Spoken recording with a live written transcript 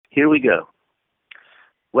Here we go.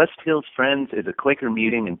 West Hills Friends is a Quaker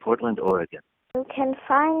meeting in Portland, Oregon. You can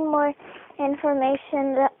find more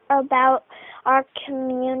information about our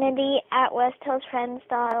community at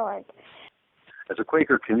westhillsfriends.org. As a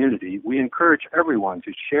Quaker community, we encourage everyone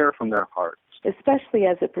to share from their hearts, especially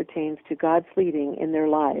as it pertains to God's leading in their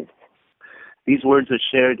lives. These words are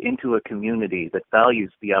shared into a community that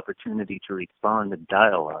values the opportunity to respond and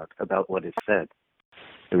dialogue about what is said.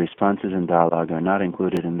 The responses and dialogue are not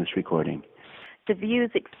included in this recording. The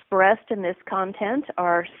views expressed in this content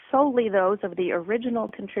are solely those of the original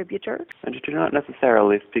contributor and do not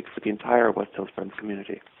necessarily speak for the entire West Hills Friends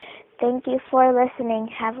community. Thank you for listening.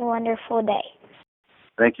 Have a wonderful day.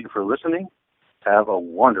 Thank you for listening. Have a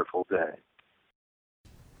wonderful day.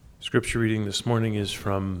 Scripture reading this morning is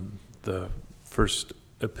from the first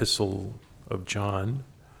epistle of John.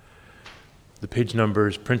 The page number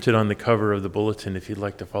is printed on the cover of the bulletin if you'd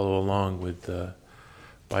like to follow along with the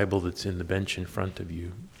Bible that's in the bench in front of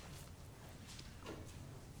you.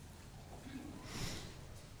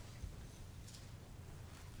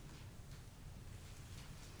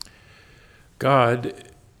 God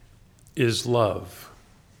is love.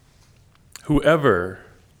 Whoever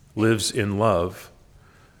lives in love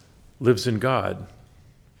lives in God,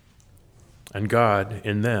 and God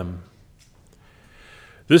in them.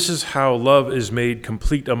 This is how love is made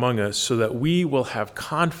complete among us, so that we will have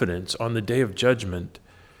confidence on the day of judgment.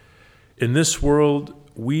 In this world,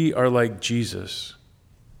 we are like Jesus.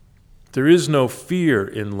 There is no fear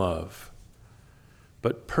in love,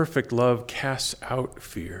 but perfect love casts out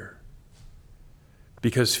fear,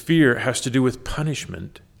 because fear has to do with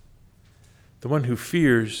punishment. The one who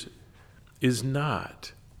fears is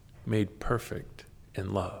not made perfect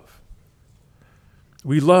in love.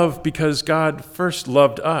 We love because God first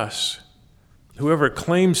loved us. Whoever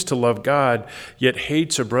claims to love God yet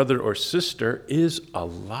hates a brother or sister is a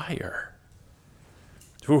liar.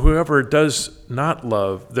 For whoever does not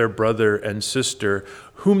love their brother and sister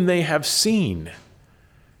whom they have seen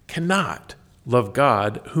cannot love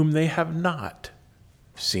God whom they have not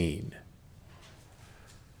seen.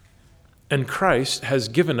 And Christ has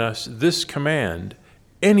given us this command: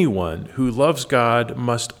 anyone who loves God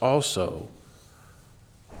must also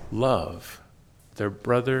love their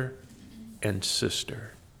brother and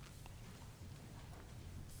sister.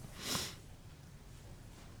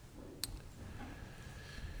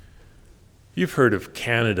 You've heard of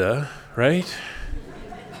Canada, right?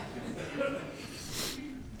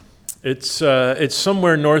 It's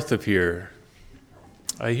somewhere north of here.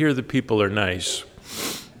 I hear the people are nice.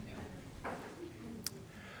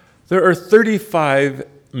 There are 35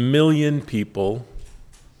 million people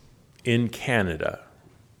in Canada.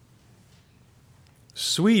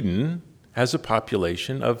 Sweden has a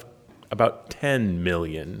population of about 10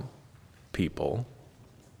 million people.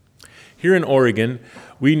 Here in Oregon,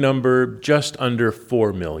 we number just under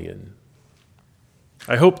 4 million.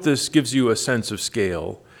 I hope this gives you a sense of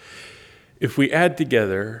scale. If we add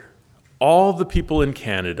together all the people in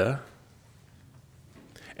Canada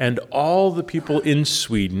and all the people in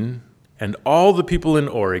Sweden and all the people in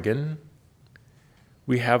Oregon,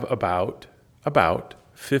 we have about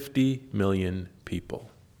 50 million people.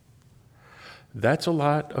 That's a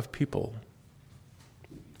lot of people.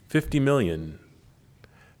 50 million.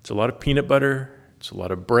 It's a lot of peanut butter. It's a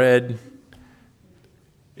lot of bread.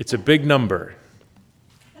 It's a big number.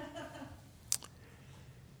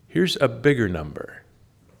 Here's a bigger number.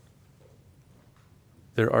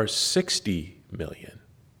 There are 60 million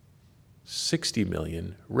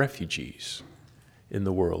refugees in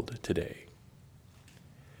the world today.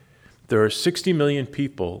 There are 60 million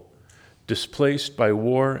people displaced by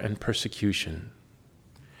war and persecution.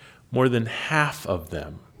 More than half of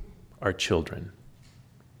them are children.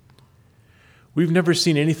 We've never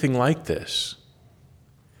seen anything like this.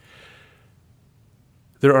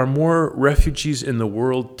 There are more refugees in the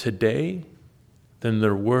world today than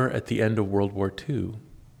there were at the end of World War II.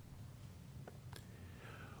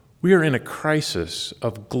 We are in a crisis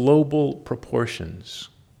of global proportions.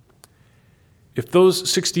 If those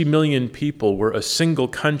 60 million people were a single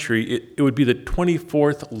country, it would be the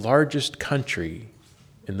 24th largest country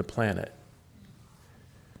in the planet.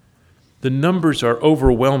 The numbers are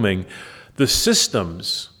overwhelming. The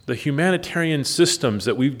systems, the humanitarian systems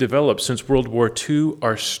that we've developed since World War II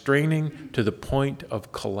are straining to the point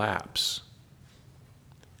of collapse.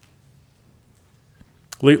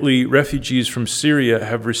 Lately, refugees from Syria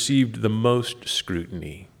have received the most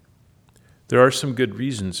scrutiny. There are some good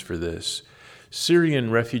reasons for this.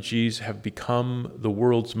 Syrian refugees have become the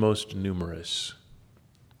world's most numerous.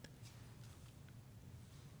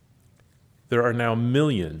 There are now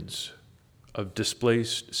millions of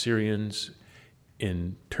displaced Syrians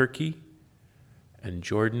in Turkey and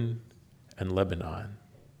Jordan and Lebanon.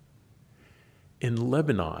 In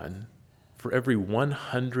Lebanon, for every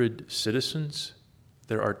 100 citizens,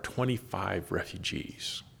 there are 25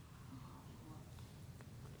 refugees.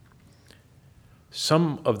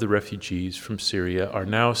 Some of the refugees from Syria are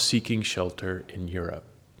now seeking shelter in Europe.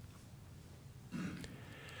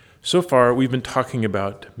 So far, we've been talking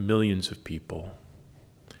about millions of people.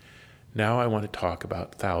 Now I want to talk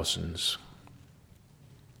about thousands.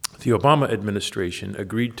 The Obama administration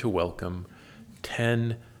agreed to welcome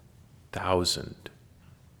 10,000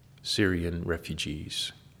 Syrian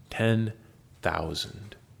refugees.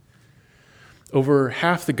 10,000. Over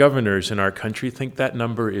half the governors in our country think that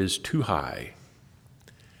number is too high.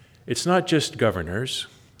 It's not just governors.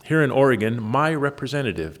 Here in Oregon, my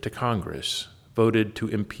representative to Congress voted to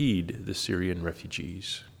impede the Syrian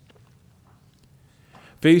refugees.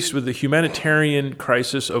 Faced with the humanitarian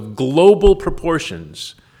crisis of global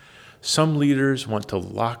proportions, some leaders want to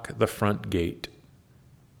lock the front gate.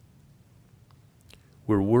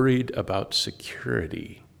 We're worried about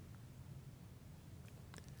security.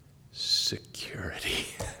 Security.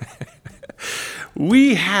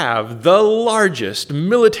 We have the largest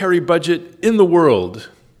military budget in the world.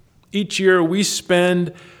 Each year we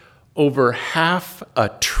spend over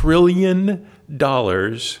 $500 billion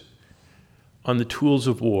on the tools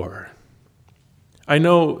of war. I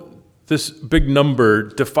know this big number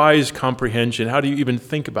defies comprehension. How do you even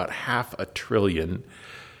think about $500 billion?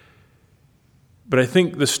 But I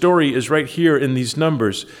think the story is right here in these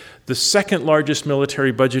numbers. The second largest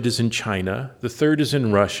military budget is in China. The third is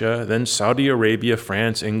in Russia, then Saudi Arabia,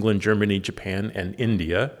 France, England, Germany, Japan, and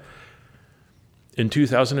India. In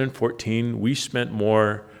 2014, we spent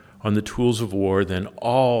more on the tools of war than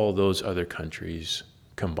all those other countries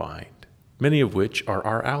combined, many of which are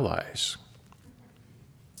our allies.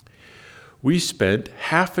 We spent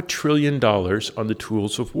 $500 billion on the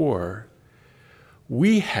tools of war.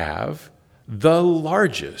 We have the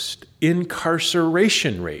largest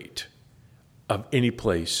incarceration rate of any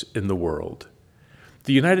place in the world.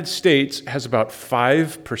 The United States has about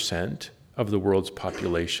 5% of the world's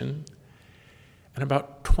population, and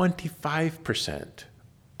about 25%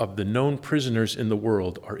 of the known prisoners in the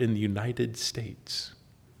world are in the United States.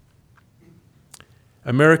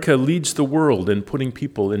 America leads the world in putting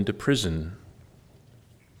people into prison.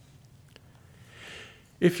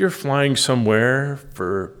 If you're flying somewhere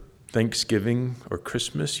for Thanksgiving or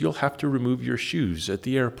Christmas, you'll have to remove your shoes at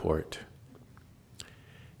the airport.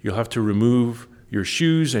 You'll have to remove your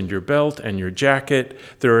shoes and your belt and your jacket.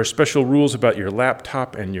 There are special rules about your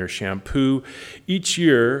laptop and your shampoo. Each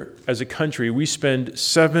year, as a country, we spend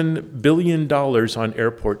 $7 billion on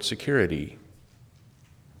airport security.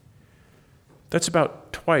 That's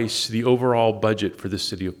about twice the overall budget for the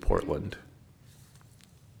city of Portland.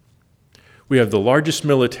 We have the largest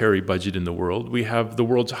military budget in the world. We have the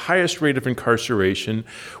world's highest rate of incarceration.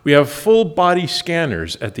 We have full body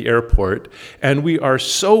scanners at the airport. And we are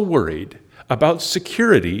so worried about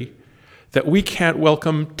security that we can't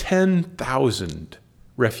welcome 10,000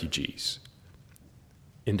 refugees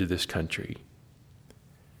into this country.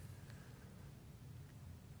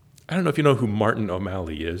 I don't know if you know who Martin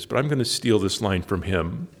O'Malley is, but I'm going to steal this line from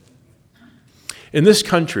him. In this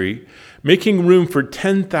country, making room for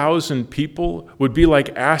 10,000 people would be like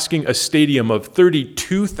asking a stadium of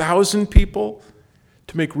 32,000 people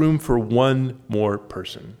to make room for one more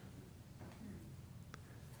person.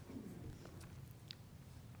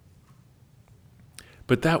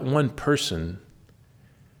 But that one person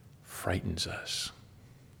frightens us.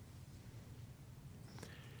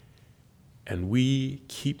 And we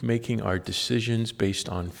keep making our decisions based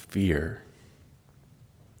on fear.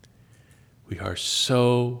 We are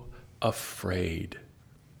so afraid.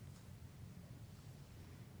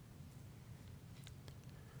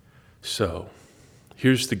 So,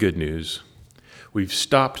 here's the good news. We've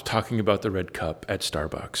stopped talking about the red cup at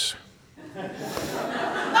Starbucks.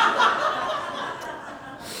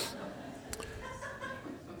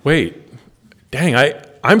 Wait, dang,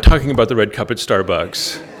 I'm talking about the red cup at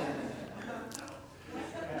Starbucks.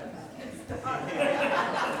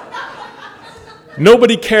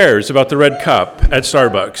 Nobody cares about the red cup at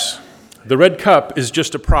Starbucks. The red cup is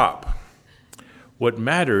just a prop. What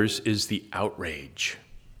matters is the outrage.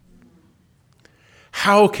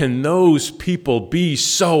 How can those people be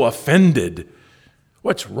so offended?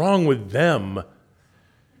 What's wrong with them?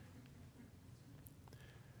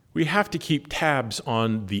 We have to keep tabs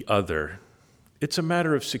on the other. It's a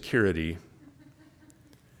matter of security.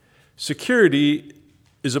 Security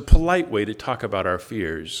is a polite way to talk about our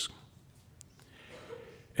fears.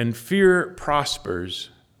 And fear prospers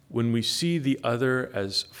when we see the other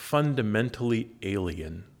as fundamentally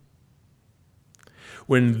alien.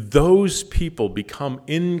 When those people become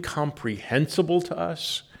incomprehensible to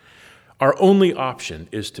us, our only option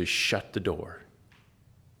is to shut the door.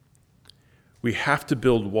 We have to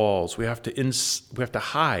build walls. We have to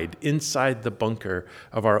hide inside the bunker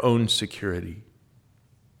of our own security.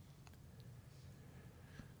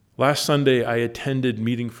 Last Sunday, I attended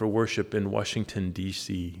Meeting for Worship in Washington,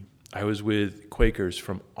 D.C. I was with Quakers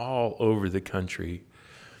from all over the country.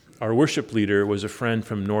 Our worship leader was a friend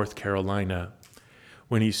from North Carolina.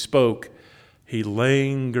 When he spoke, he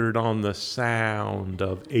lingered on the sound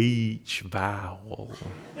of each vowel.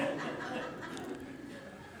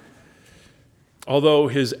 Although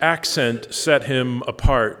his accent set him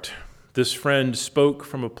apart, this friend spoke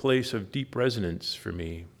from a place of deep resonance for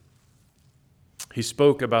me. He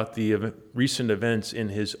spoke about the recent events in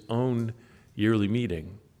his own yearly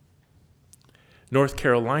meeting. North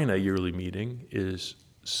Carolina yearly meeting is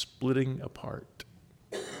splitting apart.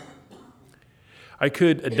 I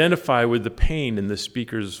could identify with the pain in the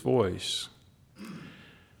speaker's voice.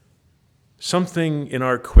 Something in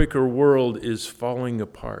our Quaker world is falling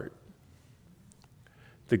apart.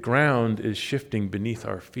 The ground is shifting beneath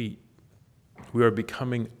our feet. We are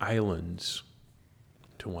becoming islands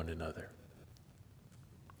to one another.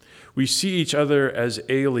 We see each other as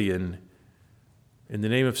alien. In the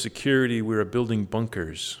name of security, we are building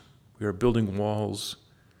bunkers. We are building walls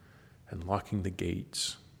and locking the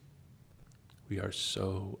gates. We are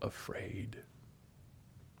so afraid.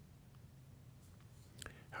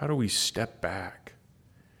 How do we step back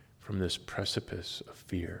from this precipice of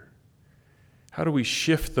fear? How do we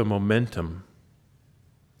shift the momentum?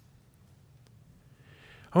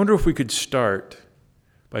 I wonder if we could start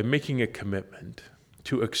by making a commitment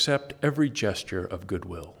to accept every gesture of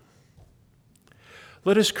goodwill.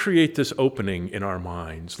 Let us create this opening in our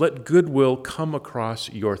minds. Let goodwill come across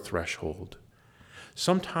your threshold.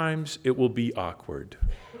 Sometimes it will be awkward.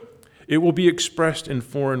 It will be expressed in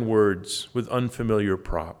foreign words with unfamiliar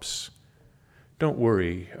props. Don't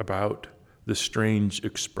worry about the strange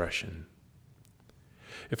expression.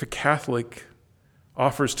 If a Catholic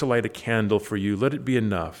offers to light a candle for you, let it be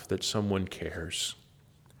enough that someone cares.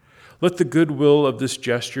 Let the goodwill of this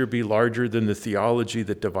gesture be larger than the theology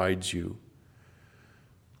that divides you,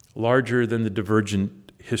 larger than the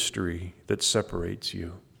divergent history that separates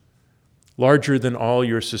you, larger than all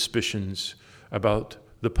your suspicions about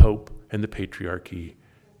the Pope and the patriarchy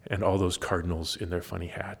and all those cardinals in their funny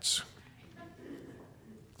hats.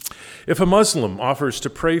 If a Muslim offers to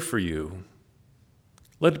pray for you,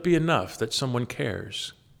 let it be enough that someone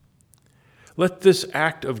cares. Let this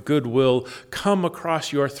act of goodwill come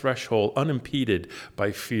across your threshold unimpeded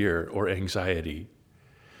by fear or anxiety.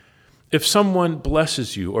 If someone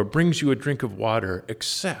blesses you or brings you a drink of water,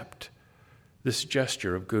 accept this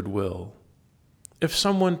gesture of goodwill. If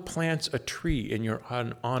someone plants a tree in your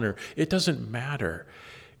honor, it doesn't matter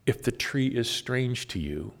if the tree is strange to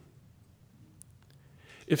you.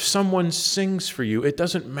 If someone sings for you, it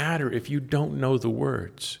doesn't matter if you don't know the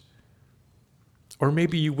words. Or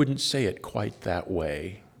maybe you wouldn't say it quite that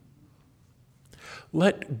way.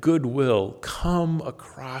 Let goodwill come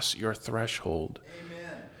across your threshold.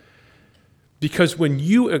 Amen. Because when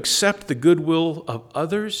you accept the goodwill of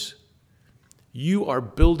others, you are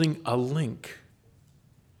building a link.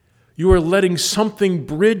 You are letting something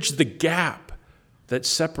bridge the gap that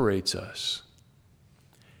separates us.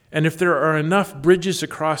 And if there are enough bridges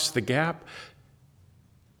across the gap,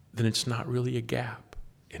 then it's not really a gap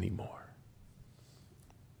anymore.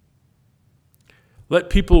 Let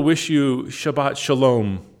people wish you Shabbat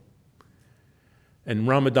Shalom and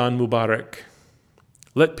Ramadan Mubarak.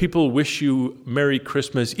 Let people wish you Merry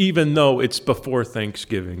Christmas, even though it's before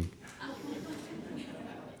Thanksgiving.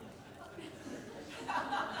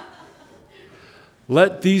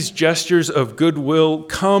 Let these gestures of goodwill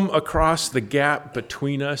come across the gap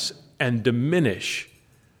between us and diminish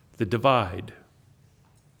the divide.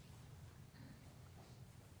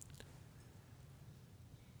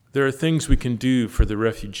 There are things we can do for the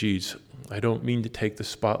refugees. I don't mean to take the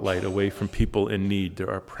spotlight away from people in need.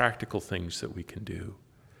 There are practical things that we can do.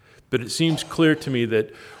 But it seems clear to me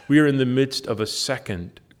that we are in the midst of a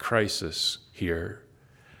second crisis here.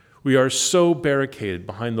 We are so barricaded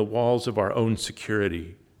behind the walls of our own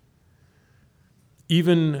security.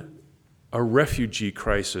 Even a refugee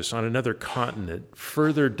crisis on another continent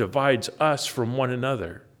further divides us from one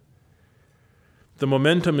another. The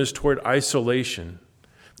momentum is toward isolation.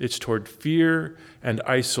 It's toward fear and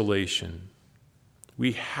isolation.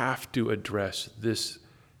 We have to address this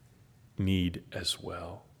need as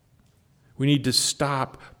well. We need to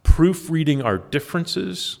stop proofreading our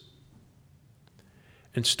differences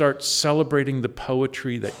and start celebrating the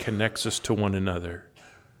poetry that connects us to one another.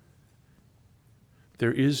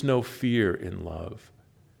 There is no fear in love.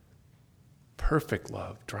 Perfect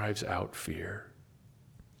love drives out fear.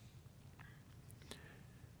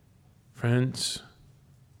 Friends,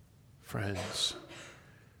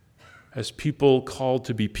 as people called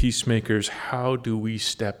to be peacemakers, how do we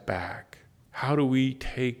step back? How do we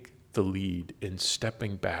take the lead in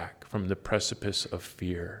stepping back from the precipice of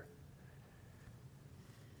fear?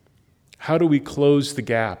 How do we close the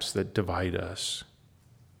gaps that divide us?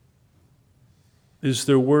 Is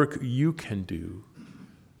there work you can do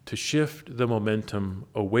to shift the momentum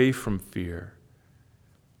away from fear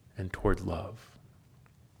and toward love?